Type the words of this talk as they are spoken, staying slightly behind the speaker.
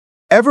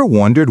Ever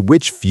wondered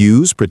which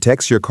fuse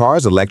protects your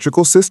car's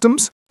electrical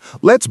systems?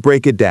 Let's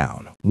break it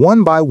down,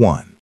 one by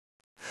one.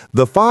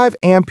 The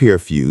 5-ampere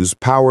fuse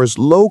powers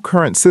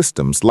low-current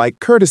systems like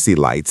courtesy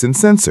lights and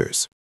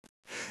sensors.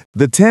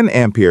 The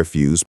 10-ampere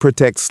fuse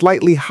protects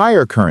slightly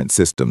higher current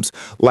systems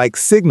like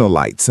signal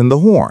lights and the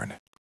horn.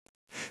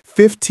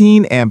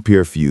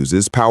 15-ampere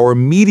fuses power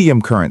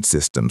medium current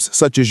systems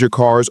such as your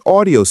car's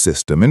audio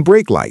system and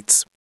brake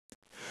lights.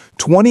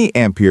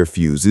 20-ampere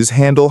fuses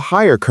handle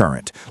higher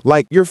current,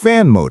 like your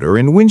fan motor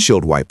and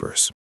windshield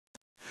wipers.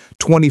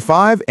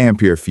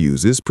 25-ampere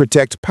fuses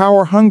protect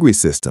power-hungry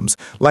systems,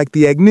 like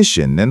the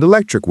ignition and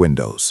electric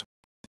windows.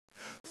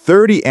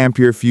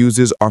 30-ampere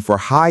fuses are for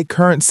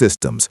high-current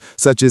systems,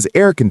 such as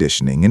air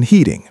conditioning and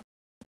heating.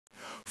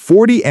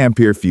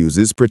 40-ampere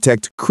fuses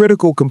protect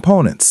critical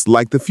components,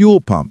 like the fuel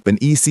pump and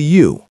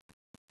ECU.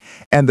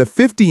 And the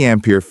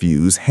 50-ampere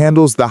fuse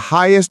handles the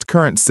highest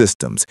current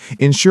systems,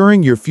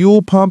 ensuring your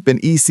fuel pump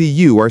and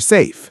ECU are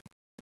safe.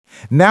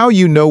 Now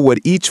you know what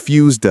each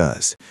fuse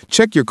does.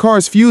 Check your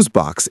car's fuse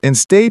box and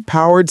stay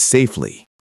powered safely.